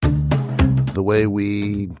the way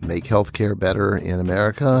we make healthcare better in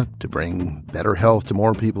America to bring better health to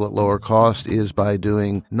more people at lower cost is by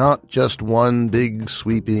doing not just one big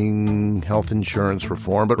sweeping health insurance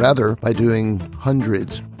reform, but rather by doing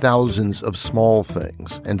hundreds, thousands of small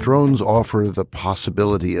things. And drones offer the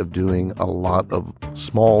possibility of doing a lot of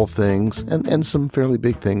small things and some fairly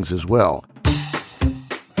big things as well.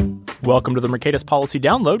 Welcome to the Mercatus Policy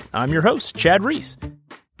Download. I'm your host, Chad Reese.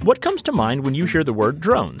 What comes to mind when you hear the word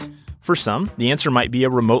drones? For some, the answer might be a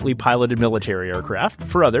remotely piloted military aircraft.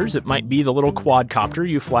 For others, it might be the little quadcopter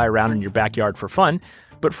you fly around in your backyard for fun.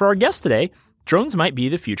 But for our guest today, drones might be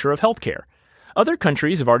the future of healthcare. Other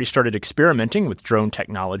countries have already started experimenting with drone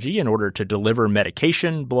technology in order to deliver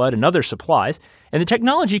medication, blood, and other supplies, and the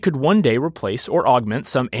technology could one day replace or augment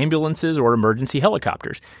some ambulances or emergency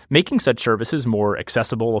helicopters, making such services more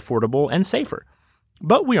accessible, affordable, and safer.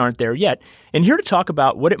 But we aren't there yet, and here to talk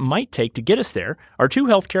about what it might take to get us there are two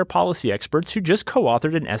healthcare policy experts who just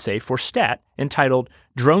co-authored an essay for STAT entitled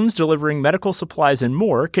 "Drones Delivering Medical Supplies and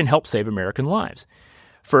More Can Help Save American Lives."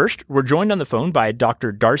 First, we're joined on the phone by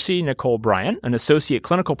Dr. Darcy Nicole Bryan, an associate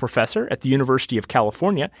clinical professor at the University of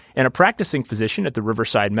California and a practicing physician at the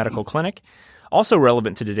Riverside Medical Clinic. Also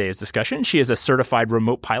relevant to today's discussion, she is a certified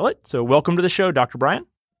remote pilot. So welcome to the show, Dr. Bryan.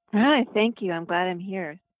 Hi, thank you. I'm glad I'm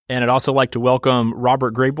here. And I'd also like to welcome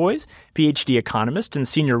Robert Greyboys, PhD economist and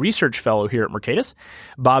senior research fellow here at Mercatus.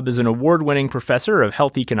 Bob is an award-winning professor of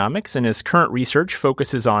health economics, and his current research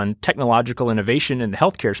focuses on technological innovation in the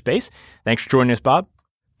healthcare space. Thanks for joining us, Bob.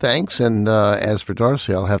 Thanks. And as for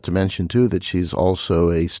Darcy, I'll have to mention, too, that she's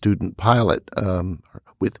also a student pilot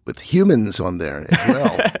with humans on there as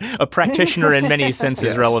well. A practitioner in many senses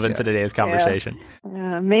yes, relevant to today's conversation.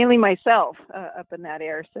 Yeah. Mainly myself up in that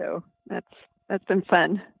air, so that's been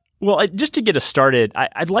fun. Well, just to get us started,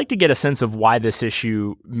 I'd like to get a sense of why this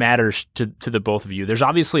issue matters to the both of you. There's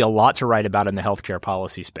obviously a lot to write about in the healthcare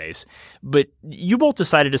policy space, but you both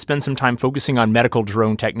decided to spend some time focusing on medical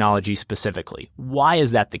drone technology specifically. Why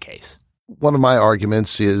is that the case? One of my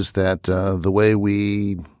arguments is that the way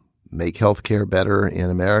we make healthcare better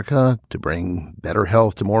in America to bring better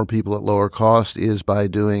health to more people at lower cost is by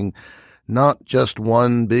doing not just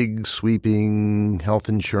one big sweeping health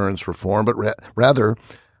insurance reform, but rather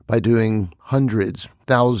by doing hundreds,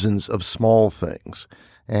 thousands of small things.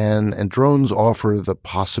 And drones offer the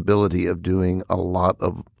possibility of doing a lot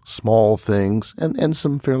of small things and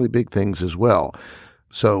some fairly big things as well.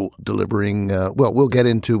 So delivering, we'll get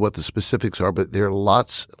into what the specifics are, but there are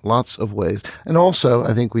lots of ways. And also,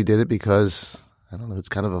 I think we did it because, I don't know, it's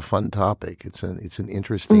kind of a fun topic. It's an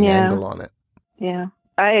interesting angle on it. Yeah.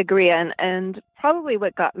 I agree. And probably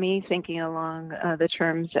what got me thinking along the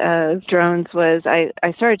terms of drones was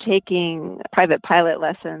I started taking private pilot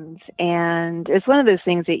lessons, and it's one of those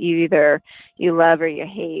things that you either you love or you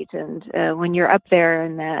hate. And when you're up there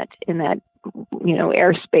in that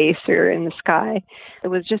airspace or in the sky, it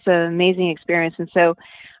was just an amazing experience. And so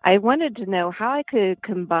I wanted to know how I could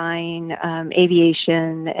combine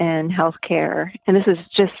aviation and healthcare. And this is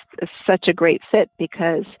just such a great fit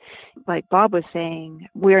because, like Bob was saying,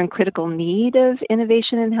 we're in critical need of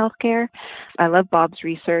innovation in healthcare. I love Bob's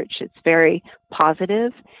research. It's very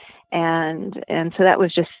positive. And so that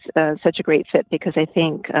was just such a great fit because I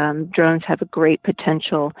think drones have a great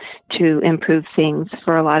potential to improve things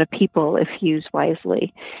for a lot of people if used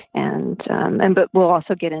wisely. But we'll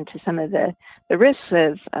also get into some of the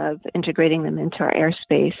risks of integrating them into our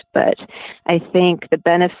airspace. But I think the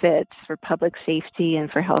benefits for public safety and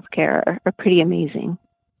for healthcare are pretty amazing.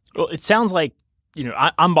 Well, it sounds like,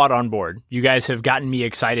 I'm bought on board. You guys have gotten me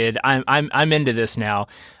excited. I'm into this now.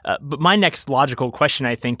 But my next logical question,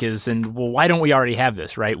 I think, is, why don't we already have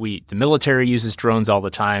this, right? The military uses drones all the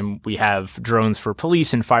time. We have drones for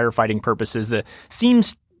police and firefighting purposes.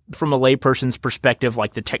 Seems from a layperson's perspective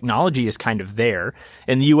like the technology is kind of there.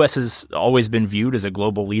 And the U.S. has always been viewed as a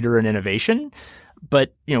global leader in innovation.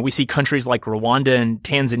 But, we see countries like Rwanda and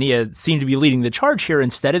Tanzania seem to be leading the charge here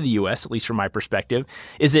instead of the U.S., at least from my perspective.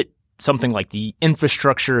 Is it something like the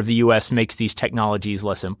infrastructure of the U.S. makes these technologies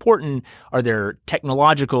less important? Are there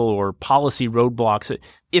technological or policy roadblocks?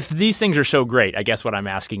 If these things are so great, I guess what I'm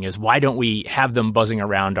asking is, why don't we have them buzzing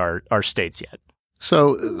around our states yet?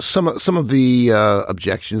 So some of the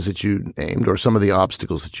objections that you named, or some of the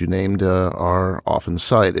obstacles that you named, are often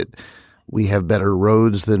cited. We have better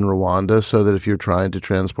roads than Rwanda, so that if you're trying to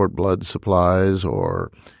transport blood supplies or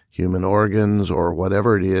human organs or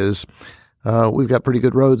whatever it is, we've got pretty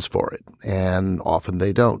good roads for it, and often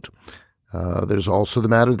they don't. There's also the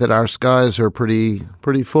matter that our skies are pretty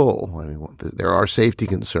full. I mean, there are safety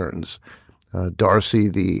concerns. Darcy,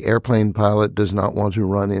 the airplane pilot, does not want to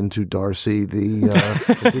run into Darcy,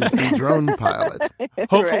 the drone pilot.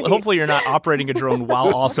 Hopefully you're not operating a drone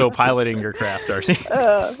while also piloting your craft, Darcy.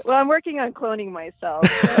 Well, I'm working on cloning myself.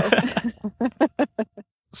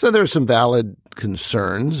 So. So there are some valid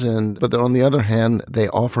concerns, but on the other hand, they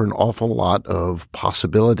offer an awful lot of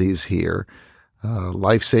possibilities here.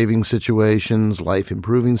 Life-saving situations,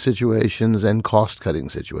 life-improving situations, and cost-cutting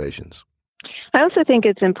situations. I also think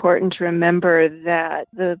it's important to remember that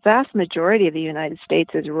the vast majority of the United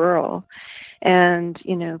States is rural. And,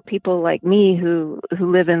 people like me who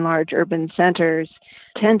live in large urban centers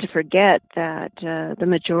tend to forget that the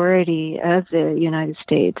majority of the United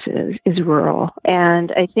States is rural.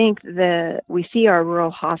 And I think that we see our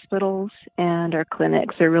rural hospitals and our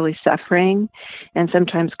clinics are really suffering and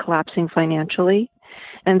sometimes collapsing financially.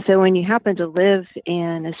 And so when you happen to live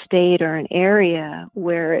in a state or an area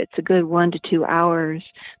where it's a good 1 to 2 hours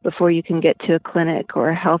before you can get to a clinic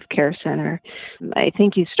or a healthcare center, I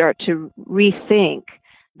think you start to rethink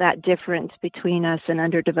that difference between us and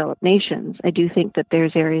underdeveloped nations. I do think that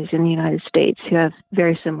there's areas in the United States who have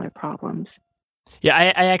very similar problems. Yeah,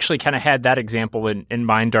 I actually kind of had that example in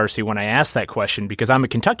mind, Darcy, when I asked that question, because I'm a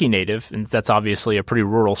Kentucky native, and that's obviously a pretty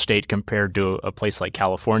rural state compared to a place like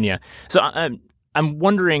California. So I'm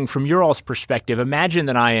wondering, from your all's perspective, imagine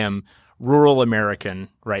that I am rural American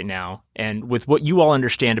right now, and with what you all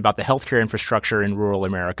understand about the healthcare infrastructure in rural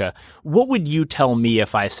America, what would you tell me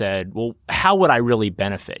if I said, well, how would I really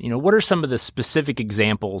benefit? What are some of the specific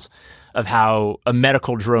examples of how a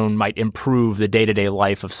medical drone might improve the day-to-day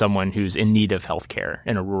life of someone who's in need of healthcare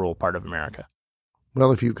in a rural part of America?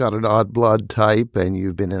 Well, if you've got an odd blood type and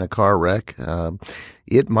you've been in a car wreck,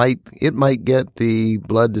 it might get the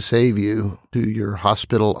blood to save you to your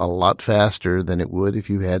hospital a lot faster than it would if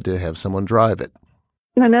you had to have someone drive it.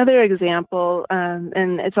 Another example,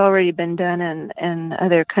 and it's already been done in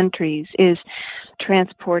other countries, is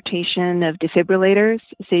transportation of defibrillators.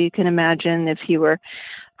 So you can imagine if you were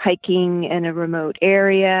hiking in a remote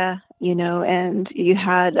area, and you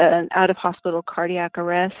had an out-of-hospital cardiac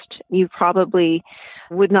arrest, you probably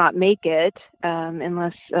would not make it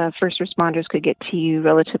unless first responders could get to you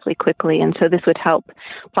relatively quickly. And so this would help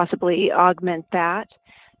possibly augment that.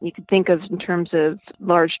 You could think of in terms of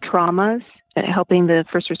large traumas, helping the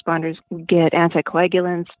first responders get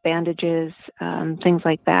anticoagulants, bandages, things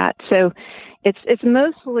like that. So it's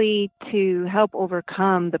mostly to help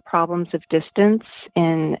overcome the problems of distance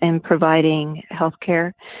in providing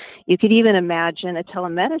healthcare. You could even imagine a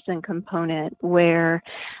telemedicine component where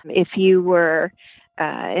if you were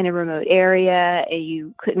in a remote area,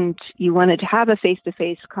 you wanted to have a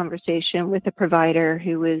face-to-face conversation with a provider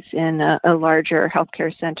who was in a larger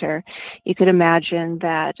healthcare center. You could imagine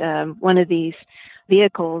that one of these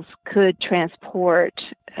vehicles could transport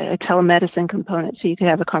a telemedicine component so you could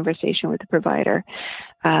have a conversation with the provider.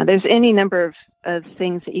 There's any number of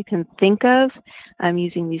things that you can think of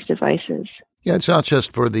using these devices. Yeah, it's not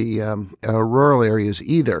just for the rural areas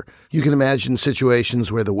either. You can imagine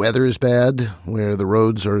situations where the weather is bad, where the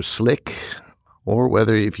roads are slick, or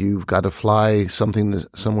whether if you've got to fly something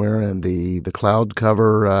somewhere and the cloud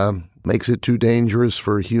cover makes it too dangerous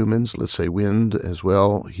for humans, let's say wind as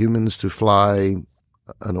well, humans to fly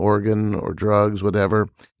an organ or drugs, whatever.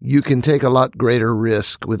 You can take a lot greater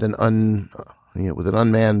risk with an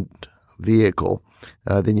unmanned vehicle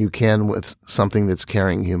than you can with something that's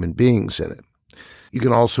carrying human beings in it. You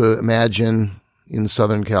can also imagine in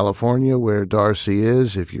Southern California, where Darcy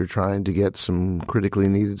is, if you're trying to get some critically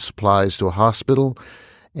needed supplies to a hospital,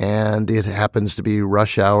 and it happens to be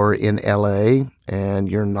rush hour in LA, and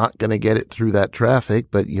you're not going to get it through that traffic,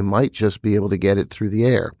 but you might just be able to get it through the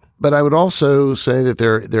air. But I would also say that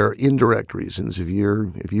there are indirect reasons. If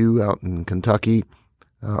you out in Kentucky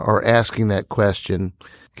are asking that question,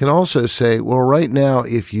 can also say, well, right now,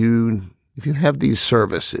 if you have these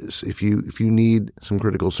services, if you need some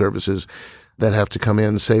critical services that have to come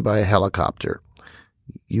in, say, by a helicopter,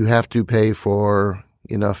 you have to pay for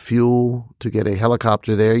enough fuel to get a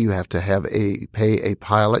helicopter there. You have to pay a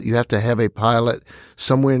pilot. You have to have a pilot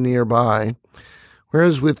somewhere nearby.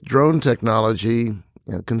 Whereas with drone technology,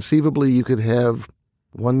 conceivably you could have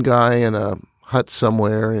one guy in a hut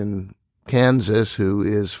somewhere in Kansas who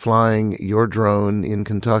is flying your drone in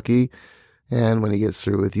Kentucky, and when he gets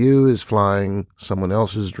through with you is flying someone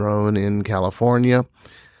else's drone in California.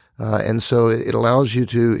 And so it allows you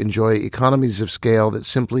to enjoy economies of scale that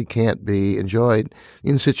simply can't be enjoyed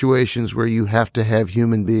in situations where you have to have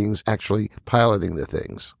human beings actually piloting the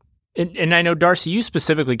things. And I know, Darcy, you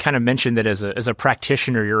specifically kind of mentioned that as a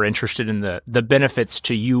practitioner, you're interested in the benefits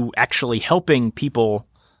to you actually helping people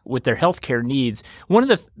with their healthcare needs. One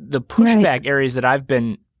of the pushback areas that I've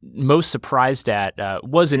been most surprised at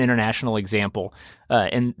was an international example,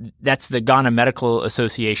 and that's the Ghana Medical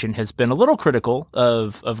Association has been a little critical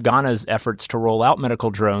of Ghana's efforts to roll out medical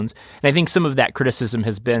drones. And I think some of that criticism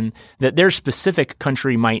has been that their specific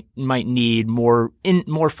country might need more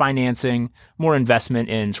financing, more investment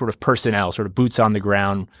in sort of personnel, sort of boots on the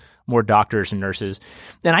ground, more doctors and nurses.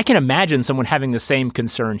 And I can imagine someone having the same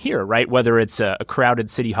concern here, right? Whether it's a crowded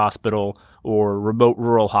city hospital or remote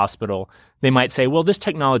rural hospital, they might say, well, this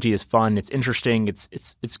technology is fun, it's interesting,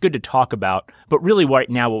 it's good to talk about, but really right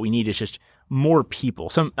now what we need is just more people.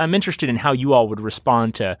 So I'm interested in how you all would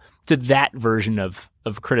respond to that version of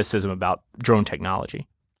criticism about drone technology.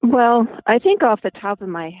 Well, I think off the top of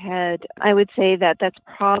my head, I would say that that's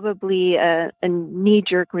probably a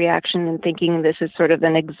knee-jerk reaction in thinking this is sort of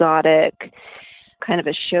an exotic, kind of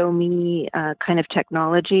a show-me kind of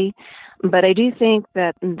technology. But I do think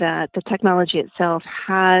that the technology itself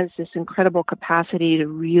has this incredible capacity to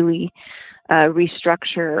really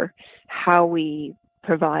restructure how we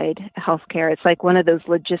provide healthcare. It's like one of those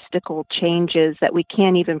logistical changes that we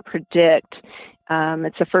can't even predict.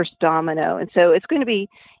 It's the first domino. And so it's going to be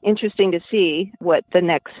interesting to see what the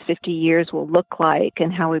next 50 years will look like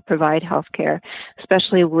and how we provide healthcare,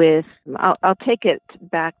 especially with, I'll take it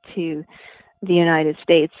back to the United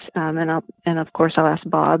States, and of course I'll ask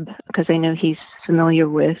Bob because I know he's familiar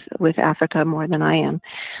with Africa more than I am.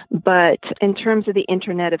 But in terms of the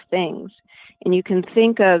Internet of Things, and you can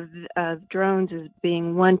think of drones as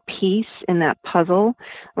being one piece in that puzzle,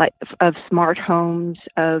 like of smart homes,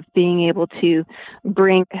 of being able to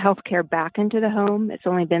bring healthcare back into the home. It's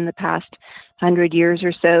only been the past 100 years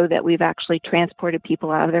or so that we've actually transported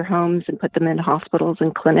people out of their homes and put them into hospitals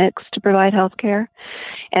and clinics to provide healthcare,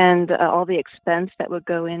 and all the expense that would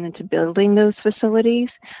go into building those facilities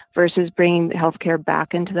versus bringing healthcare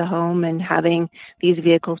back into the home and having these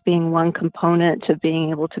vehicles being one component to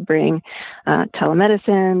being able to bring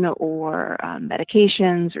telemedicine or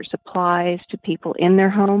medications or supplies to people in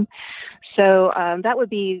their home. So that would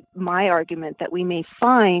be my argument, that we may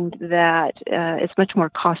find that it's much more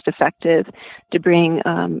cost effective to bring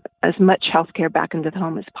as much healthcare back into the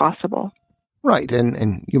home as possible. Right.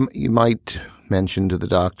 And you might mention to the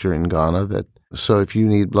doctor in Ghana that, so if you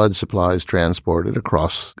need blood supplies transported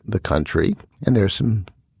across the country, and there's some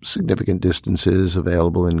significant distances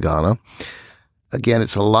available in Ghana, again,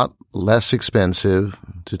 it's a lot less expensive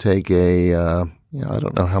to take I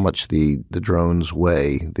don't know how much the drones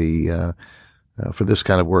weigh. For this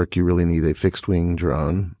kind of work, you really need a fixed-wing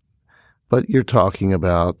drone. But you're talking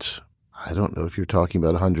about, I don't know if you're talking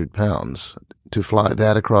about 100 pounds to fly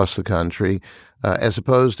that across the country, as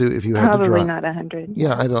opposed to if you had to drive. Probably not 100.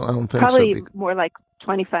 Yeah, I don't think probably so. Probably more like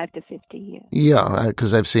 25 to 50. Yeah,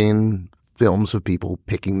 because I've seen films of people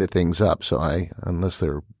picking the things up. So unless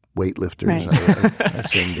they're weightlifters, right. I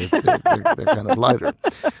assume they're kind of lighter.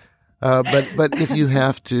 But if you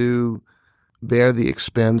have to bear the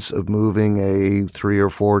expense of moving a 3 or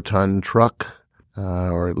 4 ton truck,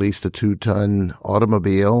 or at least a 2-ton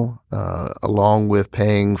automobile, along with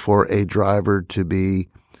paying for a driver to be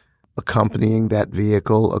accompanying that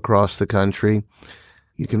vehicle across the country,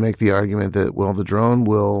 you can make the argument that, well, the drone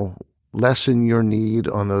will lessen your need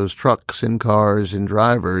on those trucks and cars and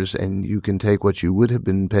drivers, and you can take what you would have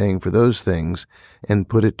been paying for those things and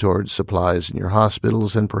put it towards supplies in your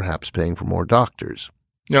hospitals and perhaps paying for more doctors.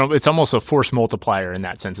 It's almost a force multiplier in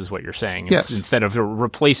that sense is what you're saying. Yes. Instead of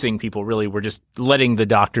replacing people, really, we're just letting the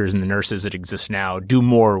doctors and the nurses that exist now do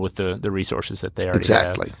more with the resources that they already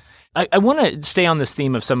have. Exactly. I want to stay on this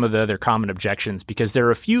theme of some of the other common objections, because there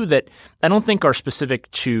are a few that I don't think are specific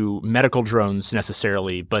to medical drones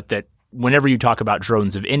necessarily, but that whenever you talk about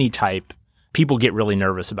drones of any type, people get really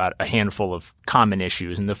nervous about a handful of common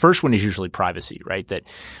issues. And the first one is usually privacy, right? That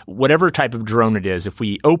whatever type of drone it is, if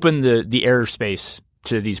we open the airspace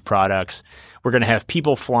to these products, we're going to have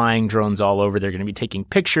people flying drones all over. They're going to be taking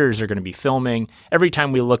pictures. They're going to be filming. Every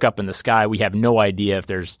time we look up in the sky, we have no idea if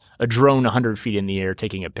there's a drone 100 feet in the air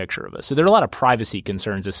taking a picture of us. So there are a lot of privacy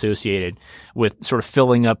concerns associated with sort of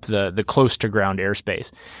filling up the close-to-ground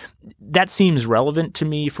airspace. That seems relevant to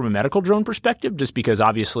me from a medical drone perspective, just because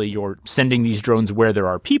obviously you're sending these drones where there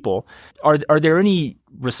are people. Are there any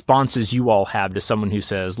responses you all have to someone who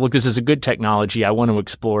says, look, this is a good technology, I want to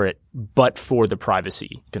explore it, but for the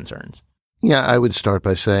privacy concerns? Yeah, I would start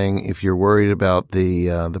by saying if you're worried about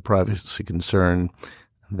the privacy concern,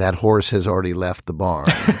 that horse has already left the barn.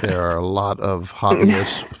 There are a lot of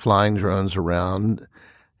hobbyists flying drones around,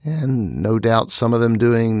 and no doubt some of them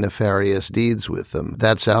doing nefarious deeds with them.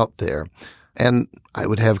 That's out there. And I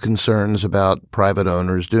would have concerns about private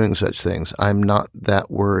owners doing such things. I'm not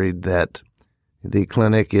that worried that the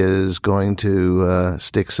clinic is going to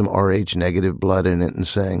stick some Rh negative blood in it and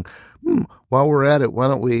saying, while we're at it, why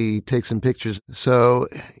don't we take some pictures? So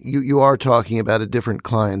you are talking about a different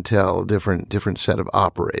clientele, different set of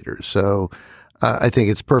operators. So I think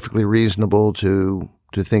it's perfectly reasonable to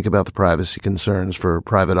think about the privacy concerns for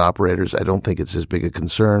private operators. I don't think it's as big a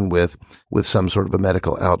concern with some sort of a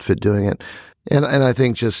medical outfit doing it. And I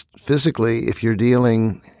think just physically, if you're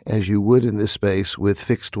dealing, as you would in this space, with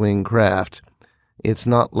fixed-wing craft, it's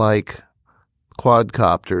not like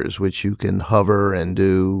quadcopters, which you can hover and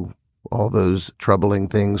do all those troubling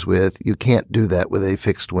things with. You can't do that with a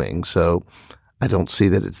fixed wing. So I don't see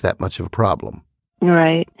that it's that much of a problem.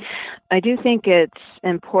 Right. I do think it's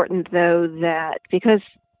important, though, that because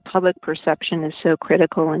public perception is so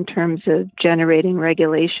critical in terms of generating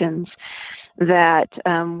regulations, that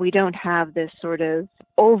we don't have this sort of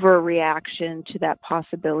overreaction to that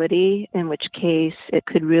possibility, in which case it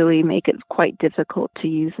could really make it quite difficult to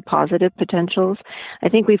use the positive potentials. I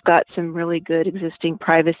think we've got some really good existing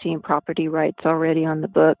privacy and property rights already on the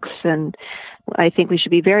books, and I think we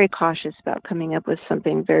should be very cautious about coming up with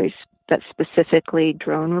something that's specifically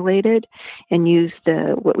drone related and use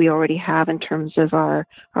what we already have in terms of our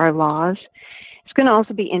laws. It's going to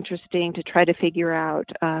also be interesting to try to figure out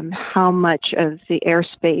how much of the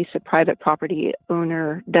airspace a private property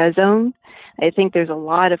owner does own. I think there's a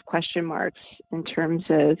lot of question marks in terms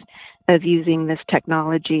of using this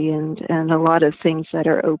technology and a lot of things that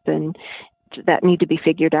are open that need to be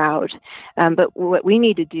figured out. But what we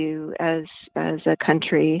need to do as a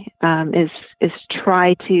country is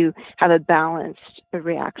try to have a balanced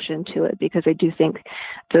reaction to it, because I do think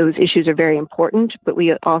those issues are very important, but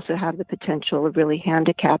we also have the potential of really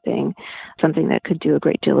handicapping something that could do a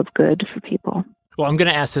great deal of good for people. Well, I'm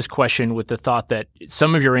going to ask this question with the thought that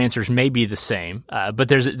some of your answers may be the same, but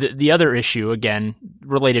there's the other issue, again,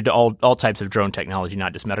 related to all types of drone technology,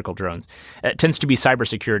 not just medical drones. It tends to be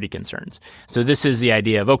cybersecurity concerns. So this is the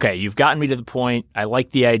idea of, okay, you've gotten me to the point. I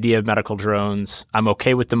like the idea of medical drones. I'm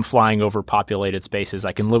okay with them flying over populated spaces.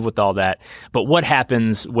 I can live with all that. But what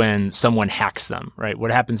happens when someone hacks them, right?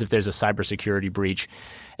 What happens if there's a cybersecurity breach?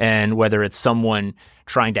 And whether it's someone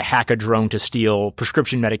trying to hack a drone to steal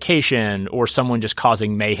prescription medication or someone just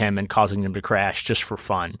causing mayhem and causing them to crash just for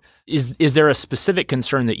fun. Is there a specific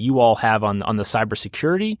concern that you all have on the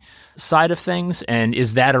cybersecurity side of things? And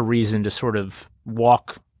is that a reason to sort of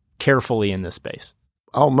walk carefully in this space?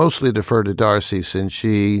 I'll mostly defer to Darcy, since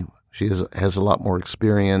she has a lot more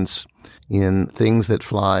experience in things that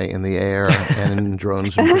fly in the air and in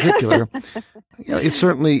drones in particular. It's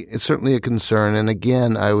certainly a concern. And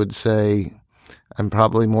again, I would say I'm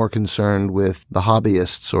probably more concerned with the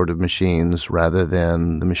hobbyist sort of machines rather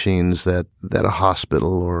than the machines that a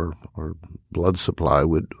hospital or blood supply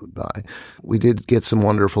would buy. We did get some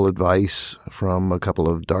wonderful advice from a couple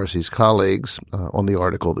of Darcy's colleagues on the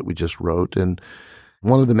article that we just wrote, and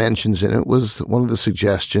one of the mentions in it was one of the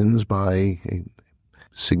suggestions by a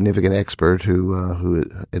significant expert who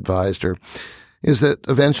advised her is that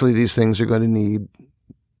eventually these things are going to need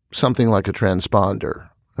something like a transponder.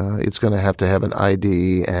 It's going to have an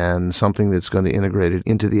ID and something that's going to integrate it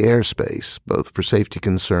into the airspace, both for safety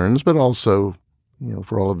concerns, but also,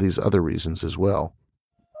 for all of these other reasons as well.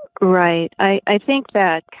 Right. I think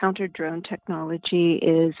that counter-drone technology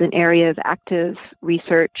is an area of active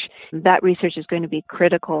research. That research is going to be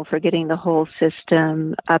critical for getting the whole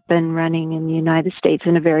system up and running in the United States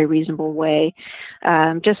in a very reasonable way.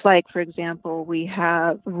 Just like, for example, we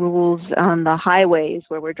have rules on the highways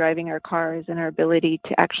where we're driving our cars, and our ability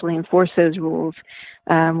to actually enforce those rules.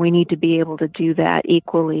 We need to be able to do that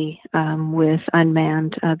equally with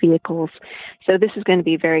unmanned vehicles. So this is going to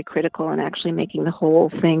be very critical in actually making the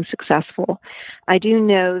whole thing successful. I do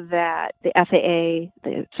know that the FAA,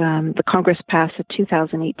 the Congress passed the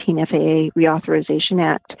 2018 FAA Reauthorization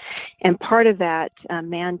Act, and part of that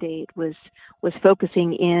mandate was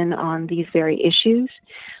focusing in on these very issues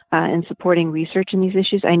and supporting research in these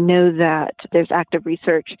issues. I know that there's active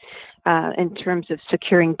research in terms of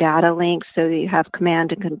securing data links so that you have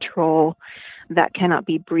command and control that cannot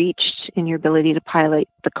be breached in your ability to pilot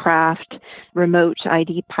the craft. Remote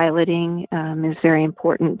ID piloting is very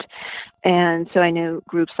important. And so I know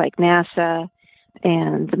groups like NASA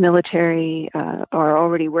and the military are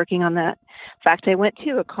already working on that. In fact, I went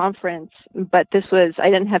to a conference, but I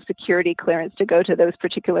didn't have security clearance to go to those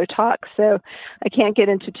particular talks. So I can't get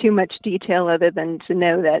into too much detail other than to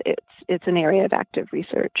know that it's an area of active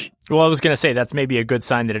research. Well, I was going to say that's maybe a good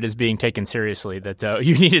sign that it is being taken seriously, that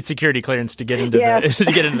you needed security clearance to get into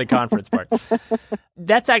to get into the conference part.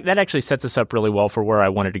 That actually sets us up really well for where I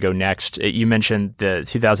wanted to go next. You mentioned the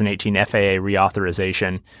 2018 FAA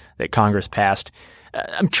reauthorization that Congress passed.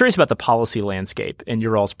 I'm curious about the policy landscape and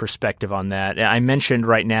your all's perspective on that. I mentioned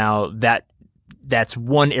right now that that's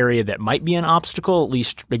one area that might be an obstacle, at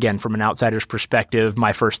least, again, from an outsider's perspective.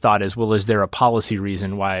 My first thought is, well, is there a policy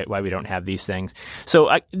reason why we don't have these things? So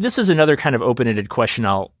this is another kind of open-ended question.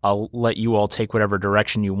 I'll let you all take whatever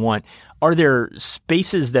direction you want. Are there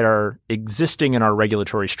spaces that are existing in our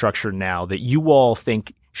regulatory structure now that you all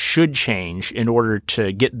think should change in order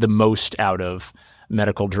to get the most out of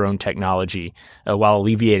medical drone technology while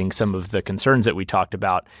alleviating some of the concerns that we talked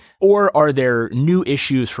about? Or are there new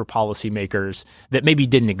issues for policymakers that maybe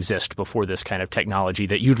didn't exist before this kind of technology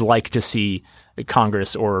that you'd like to see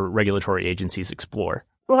Congress or regulatory agencies explore?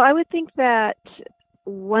 Well, I would think that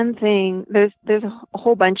one thing, there's a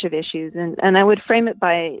whole bunch of issues, and I would frame it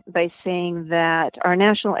by saying that our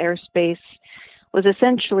national airspace was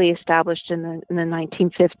essentially established in the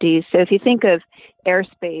 1950s. So if you think of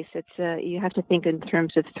airspace, you have to think in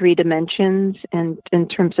terms of three dimensions and in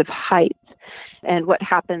terms of height and what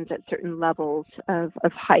happens at certain levels of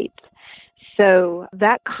height. So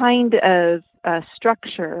that kind of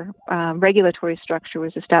structure, regulatory structure,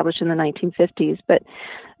 was established in the 1950s,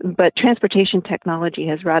 but transportation technology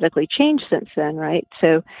has radically changed since then, right?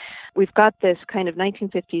 So we've got this kind of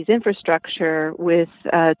 1950s infrastructure with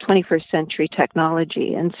 21st century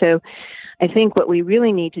technology. And so I think what we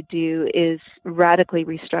really need to do is radically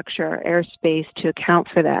restructure our airspace to account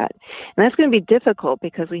for that. And that's going to be difficult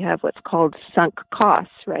because we have what's called sunk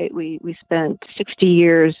costs, right? We spent 60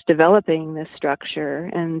 years developing this structure,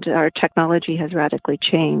 and our technology has radically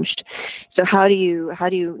changed. So how do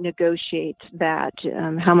you negotiate that?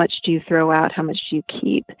 How much do you throw out? How much do you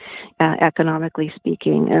keep, economically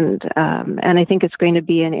speaking? And I think it's going to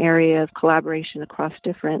be an area of collaboration across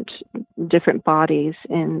different bodies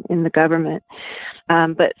in the government.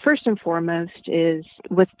 But first and foremost is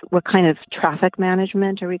what kind of traffic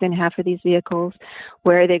management are we going to have for these vehicles?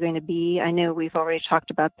 Where are they going to be? I know we've already talked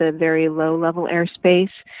about the very low level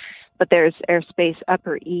airspace, but there's airspace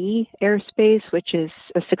upper E airspace, which is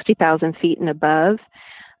 60,000 feet and above.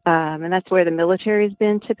 And that's where the military has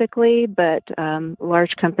been typically, but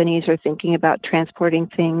large companies are thinking about transporting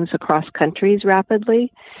things across countries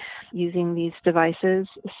rapidly using these devices.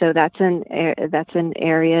 So that's an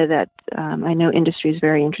area that I know industry is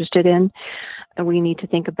very interested in. We need to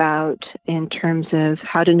think about in terms of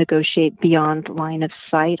how to negotiate beyond line of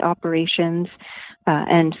sight operations.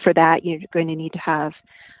 And for that, you're going to need to have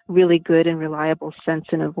really good and reliable sense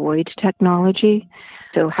and avoid technology.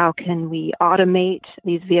 So how can we automate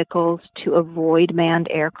these vehicles to avoid manned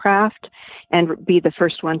aircraft and be the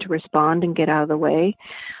first one to respond and get out of the way?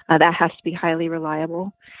 That has to be highly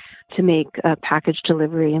reliable to make package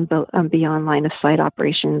delivery and beyond line of sight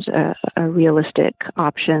operations a realistic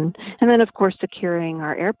option. And then, of course, securing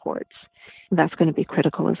our airports. That's going to be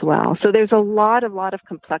critical as well. So there's a lot of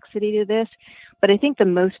complexity to this, but I think the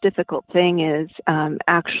most difficult thing is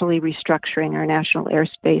actually restructuring our national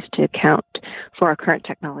airspace to account for our current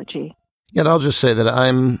technology. And I'll just say that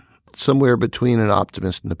I'm somewhere between an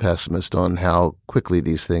optimist and a pessimist on how quickly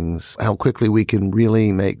we can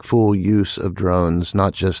really make full use of drones,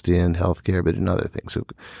 not just in healthcare, but in other things. So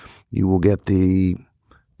you will get the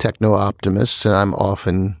techno-optimists, and I'm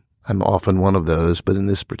often one of those, but in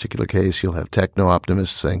this particular case, you'll have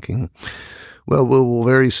techno-optimists thinking, well, we'll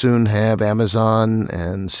very soon have Amazon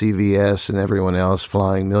and CVS and everyone else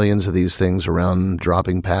flying millions of these things around,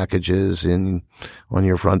 dropping packages on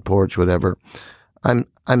your front porch, whatever.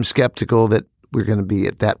 I'm skeptical that we're going to be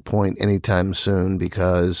at that point anytime soon,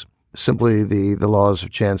 because simply the laws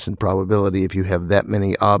of chance and probability, if you have that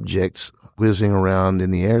many objects whizzing around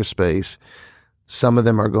in the airspace, some of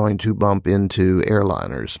them are going to bump into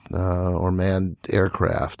airliners or manned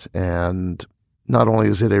aircraft. And not only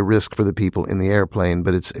is it a risk for the people in the airplane,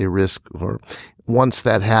 but it's a risk once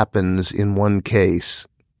that happens in one case,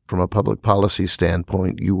 from a public policy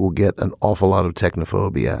standpoint, you will get an awful lot of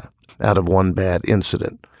technophobia out of one bad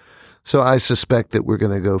incident. So I suspect that we're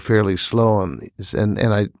going to go fairly slow on these. And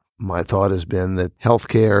my thought has been that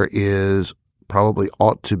healthcare probably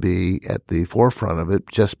ought to be at the forefront of it,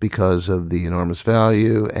 just because of the enormous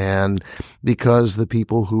value and because the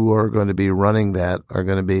people who are going to be running that are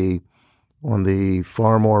going to be on the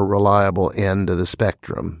far more reliable end of the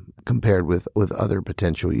spectrum compared with other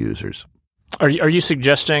potential users. Are you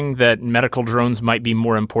suggesting that medical drones might be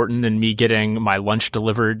more important than me getting my lunch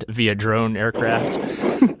delivered via drone aircraft?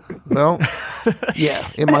 Well,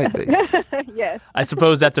 yeah, it might be. Yes. I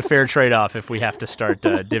suppose that's a fair trade-off if we have to start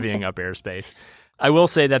divvying up airspace. I will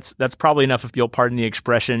say that's probably enough, if you'll pardon the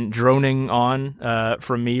expression, droning on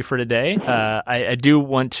from me for today. I do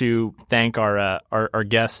want to thank our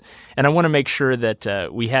guests, and I want to make sure that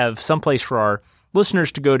we have someplace for our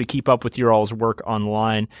listeners to go to keep up with your all's work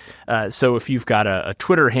online. So if you've got a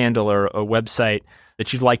Twitter handle or a website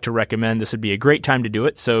that you'd like to recommend, this would be a great time to do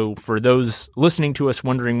it. So for those listening to us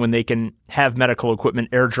wondering when they can have medical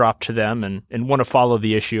equipment airdropped to them and want to follow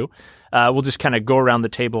the issue, we'll just kind of go around the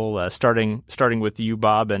table, starting with you,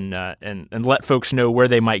 Bob, and let folks know where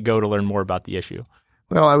they might go to learn more about the issue.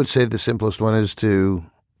 Well, I would say the simplest one is to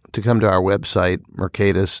come to our website,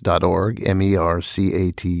 mercatus.org,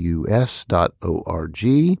 mercatus.org.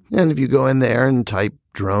 And if you go in there and type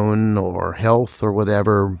drone or health or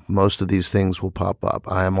whatever, most of these things will pop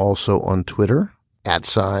up. I am also on Twitter,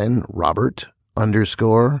 @Robert_,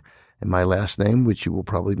 and my last name, which you will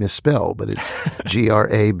probably misspell, but it's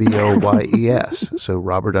Graboyes. So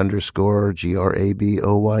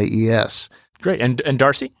Robert_Graboyes. Great. And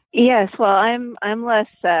Darcy? Yes, well, I'm less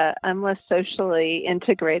socially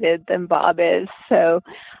integrated than Bob is, so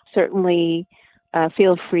certainly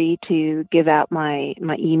feel free to give out my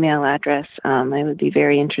email address. I would be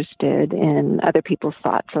very interested in other people's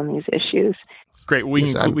thoughts on these issues. Great.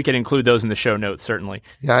 We can include those in the show notes, certainly.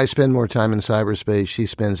 Yeah, I spend more time in cyberspace. She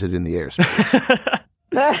spends it in the airspace.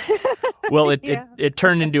 Well, it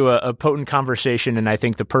turned into a potent conversation, and I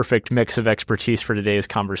think the perfect mix of expertise for today's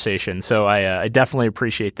conversation. So I definitely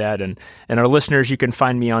appreciate that. And our listeners, you can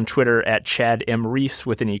find me on Twitter @ChadMReese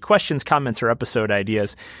with any questions, comments, or episode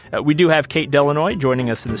ideas. We do have Kate Delanoy joining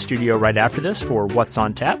us in the studio right after this for What's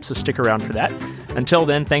on Tap, so stick around for that. Until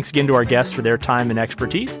then, thanks again to our guests for their time and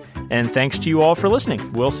expertise, and thanks to you all for listening.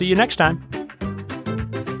 We'll see you next time.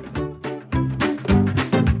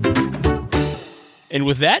 And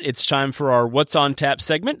with that, it's time for our What's on Tap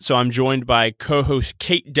segment. So I'm joined by co-host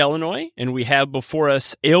Kate Delanoy, and we have before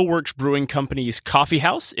us Aleworks Brewing Company's Coffee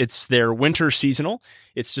House. It's their winter seasonal.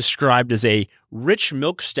 It's described as a rich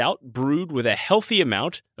milk stout brewed with a healthy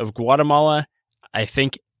amount of Guatemala, I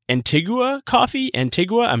think, Antigua coffee.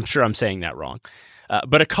 Antigua, I'm sure I'm saying that wrong,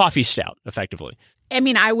 but a coffee stout, effectively. I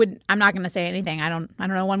mean, I'm not going to say anything. I don't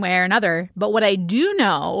know one way or another. But what I do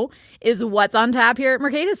know is what's on tap here at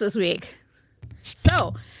Mercatus this week.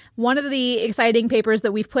 So, one of the exciting papers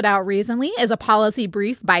that we've put out recently is a policy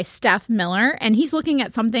brief by Steph Miller, and he's looking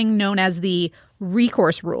at something known as the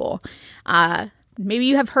recourse rule. Maybe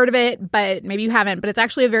you have heard of it, but maybe you haven't. But it's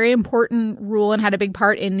actually a very important rule and had a big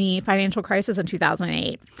part in the financial crisis in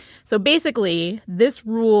 2008. So basically, this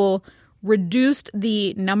rule reduced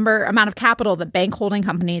the amount of capital that bank holding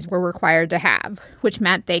companies were required to have, which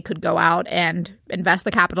meant they could go out and invest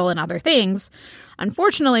the capital in other things.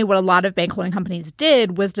 Unfortunately, what a lot of bank holding companies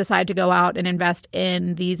did was decide to go out and invest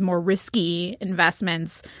in these more risky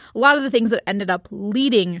investments, a lot of the things that ended up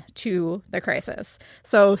leading to the crisis.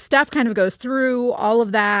 So Steph kind of goes through all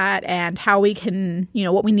of that and how we can,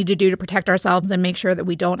 what we need to do to protect ourselves and make sure that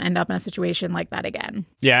we don't end up in a situation like that again.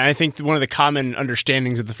 Yeah, I think one of the common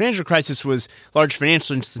understandings of the financial crisis was large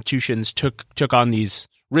financial institutions took on these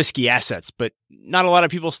risky assets, but not a lot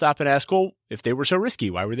of people stop and ask, well, if they were so risky,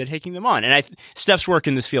 why were they taking them on? And Steph's work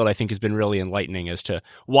in this field, I think, has been really enlightening as to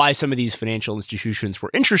why some of these financial institutions were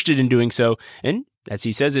interested in doing so. And as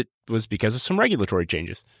he says, it was because of some regulatory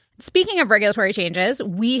changes. Speaking of regulatory changes,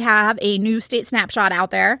 we have a new state snapshot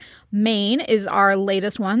out there. Maine is our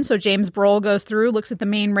latest one. So James Brohl goes through, looks at the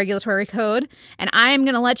Maine regulatory code, and I'm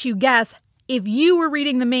going to let you guess, if you were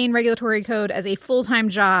reading the Maine regulatory code as a full-time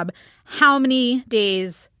job, how many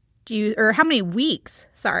weeks, do you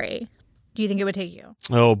think it would take you?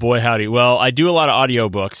 Oh, boy, howdy. Well, I do a lot of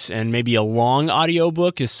audiobooks, and maybe a long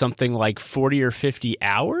audiobook is something like 40 or 50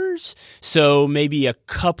 hours. So maybe a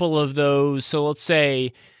couple of those. So let's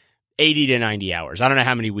say 80 to 90 hours. I don't know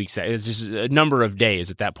how many weeks that is. Just a number of days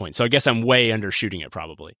at that point. So I guess I'm way undershooting it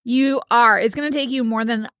probably. You are. It's going to take you more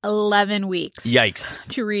than 11 weeks. Yikes.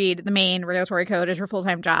 To read the Maine regulatory code as your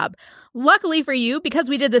full-time job. Luckily for you, because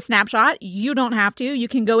we did the snapshot, you don't have to. You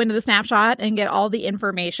can go into the snapshot and get all the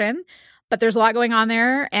information. But there's a lot going on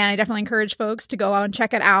there, and I definitely encourage folks to go out and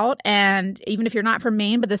check it out. And even if you're not from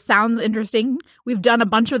Maine, but this sounds interesting, we've done a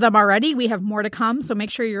bunch of them already. We have more to come, so make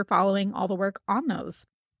sure you're following all the work on those.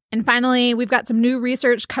 And finally, we've got some new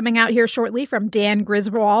research coming out here shortly from Dan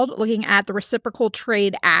Griswold looking at the Reciprocal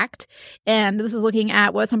Trade Act. And this is looking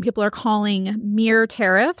at what some people are calling mere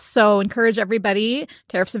tariffs. So encourage everybody.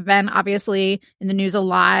 Tariffs have been obviously in the news a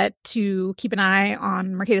lot, to keep an eye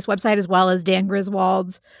on Mercatus website as well as Dan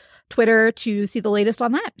Griswold's Twitter to see the latest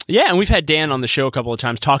on that. Yeah, and we've had Dan on the show a couple of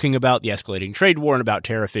times talking about the escalating trade war and about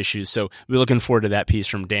tariff issues, so we're looking forward to that piece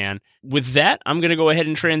from Dan. With that, I'm going to go ahead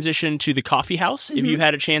and transition to the coffee house. If you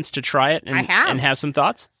had a chance to try it and have some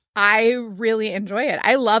thoughts. I really enjoy it.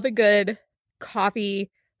 I love a good coffee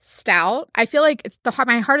stout. I feel like it's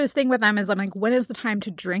my hardest thing with them is I'm like, when is the time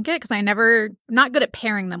to drink it? Because I'm not good at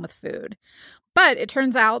pairing them with food. But it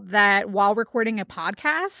turns out that while recording a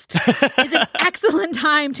podcast is an excellent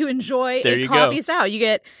time to enjoy a coffee stout. You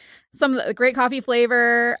get some of the great coffee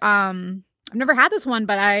flavor. I've never had this one,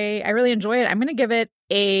 but I really enjoy it. I'm going to give it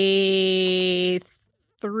a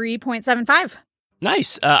 3.75.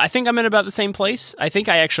 Nice. I think I'm in about the same place. I think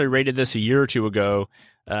I actually rated this a year or two ago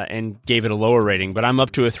and gave it a lower rating, but I'm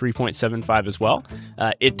up to a 3.75 as well.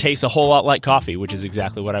 It tastes a whole lot like coffee, which is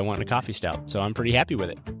exactly what I want in a coffee stout, so I'm pretty happy with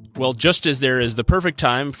it. Well, just as there is the perfect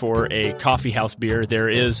time for a coffee house beer, there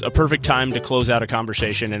is a perfect time to close out a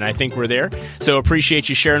conversation, and I think we're there. So appreciate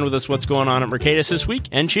you sharing with us what's going on at Mercatus this week,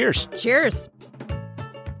 and cheers. Cheers.